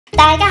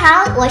大家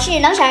好，我是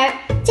冷婶儿。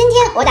今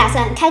天我打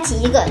算开启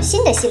一个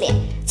新的系列：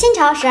清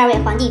朝12位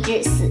皇帝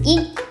之死因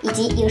以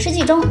及影视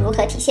剧中如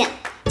何体现。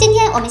今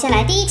天我们先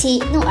来第一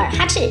期努尔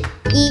哈赤。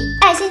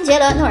爱新觉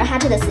罗努尔哈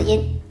赤的死因。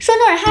说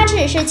努尔哈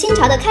赤是清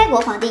朝的开国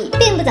皇帝，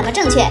并不怎么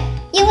正确，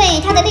因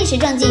为他的历史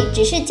政绩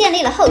只是建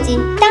立了后金，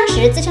当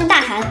时自称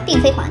大汗，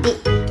并非皇帝。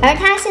而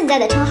他现在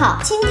的称号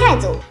清太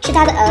祖是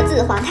他的儿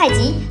子皇太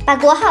极把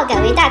国号改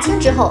为大清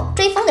之后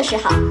追封的谥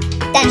号，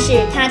但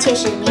是他却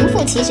是名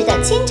副其实的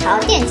清朝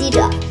奠基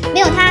者，没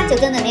有他就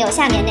根本没有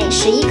下面那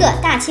11个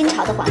大清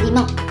朝的皇帝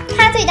梦。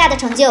他最大的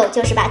成就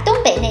就是把东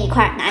北那一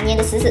块拿捏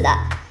得死死的，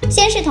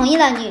先是统一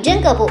了女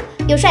真各部，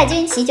又率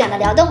军席卷了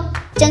辽东，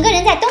整个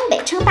人在东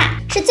北称霸，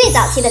是最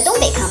早期的东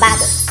北扛把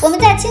子。我们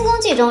在清宫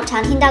剧中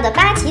常听到的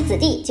八旗子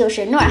弟就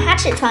是努尔哈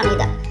赤创立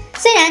的。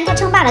虽然他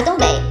称霸了东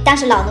北，但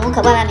是老奴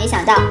可万万没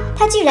想到，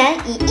他居然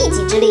以一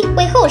己之力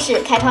为后世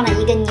开创了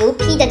一个牛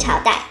批的朝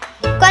代。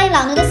关于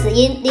老奴的死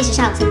因，历史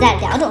上存在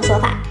2种说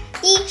法：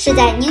一是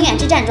在宁远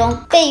之战中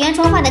被袁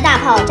崇焕的大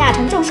炮炸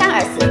成重伤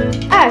而死；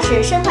二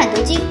是身患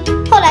独居。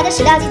后来的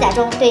史料记载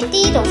中对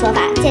第一种说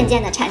法渐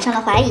渐地产生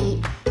了怀疑，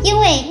因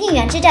为宁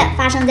远之战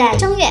发生在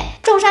正月，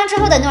重伤之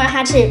后的努尔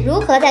哈赤如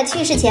何在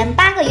去世前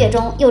8个月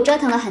中又折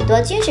腾了很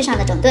多军事上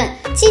的整顿，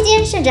期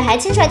间甚至还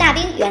亲率大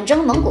兵远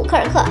征蒙古柯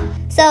尔克。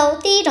So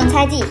第一种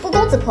猜忌不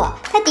攻自破，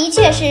他的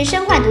确是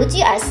身患独居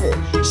而死。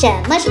什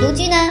么是独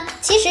居呢？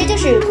其实就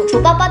是鼓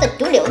出包包的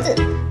独瘤子。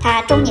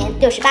他终年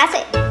68岁。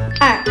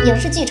2. 影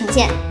视剧呈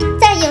现。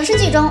在影视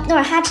剧中，努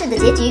尔哈赤的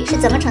结局是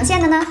怎么呈现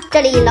的呢？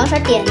这里冷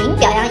婶点名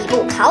表扬一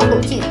部考古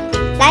剧，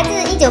来自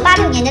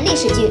1986年的历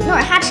史剧《努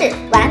尔哈赤》，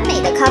完美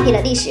的 copy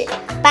了历史，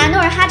把努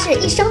尔哈赤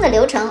一生的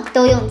流程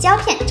都用胶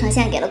片呈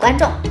现给了观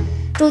众。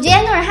主角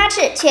努尔哈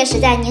赤确实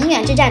在宁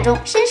远之战中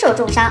身受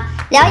重伤，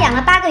疗养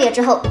了8个月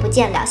之后不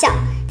见疗效，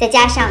再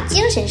加上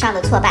精神上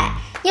的挫败，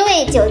因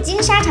为久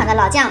经沙场的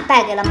老将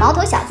败给了毛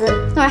头小子，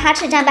努尔哈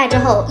赤战败之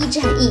后一直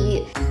很抑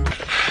郁。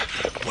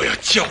我要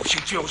教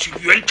训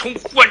袁崇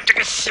焕这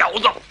个小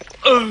子。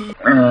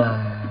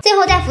最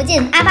后在福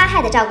晋阿巴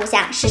亥的照顾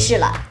下逝世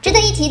了。值得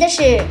一提的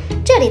是，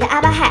这里的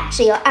阿巴亥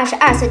是由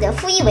22岁的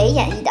傅一伟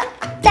演绎的，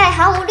在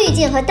毫无滤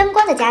镜和灯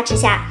光的加持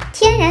下，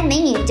天然美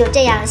女就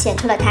这样显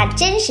出了她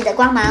真实的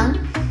光芒。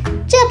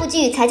这部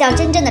剧才叫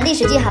真正的历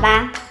史剧，好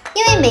吧？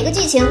因为每个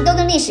剧情都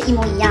跟历史一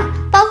模一样，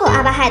包括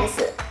阿巴亥的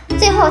死。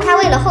最后他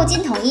为了后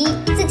金统一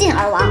自尽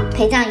而亡，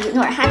陪葬于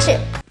努尔哈赤。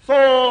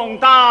送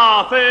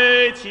大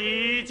妃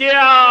起驾。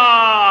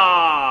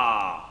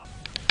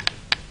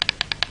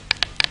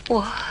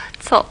我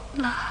走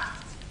了。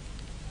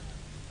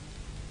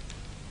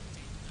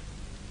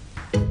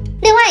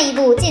另外一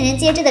部尽人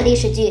皆知的历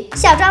史剧《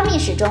孝庄秘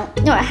史》中，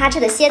努尔哈赤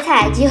的歇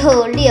菜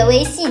就略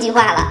微戏剧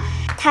化了。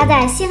他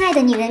在心爱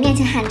的女人面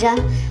前喊着：“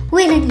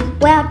为了你，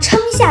我要撑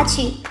下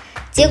去。”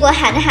结果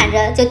喊着喊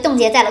着就冻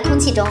结在了空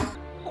气中。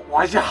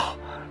我要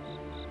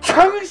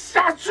撑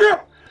下去。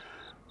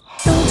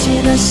冻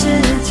结的时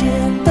间，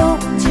冻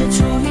结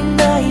初遇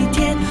那一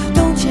天，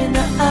冻结那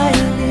爱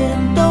恋，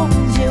冻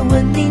结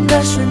吻你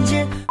那瞬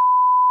间。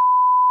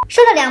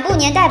说了2部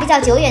年代比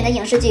较久远的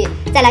影视剧，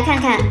再来看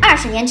看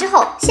20年之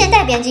后现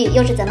代编剧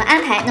又是怎么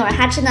安排努尔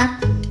哈赤呢？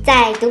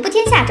在《独步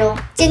天下》中，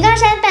井冈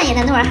山扮演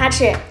的努尔哈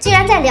赤居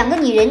然在2个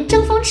女人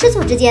争风吃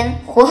醋之间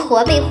活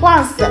活被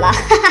晃死了。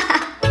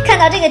看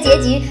到这个结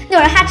局，努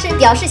尔哈赤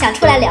表示想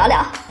出来聊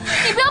聊。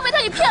你不要被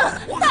他给骗了，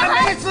大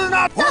汗！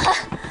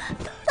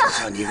大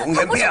汗，你永远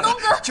他不是东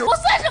哥，我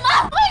算什么？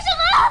为什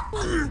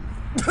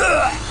么？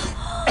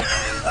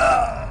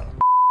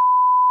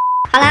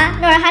好啦，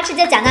努尔哈赤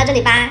就讲到这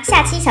里吧，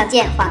下期想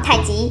见皇太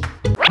极。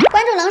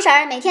关注冷婶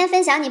儿，每天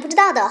分享你不知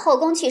道的后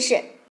宫趣事。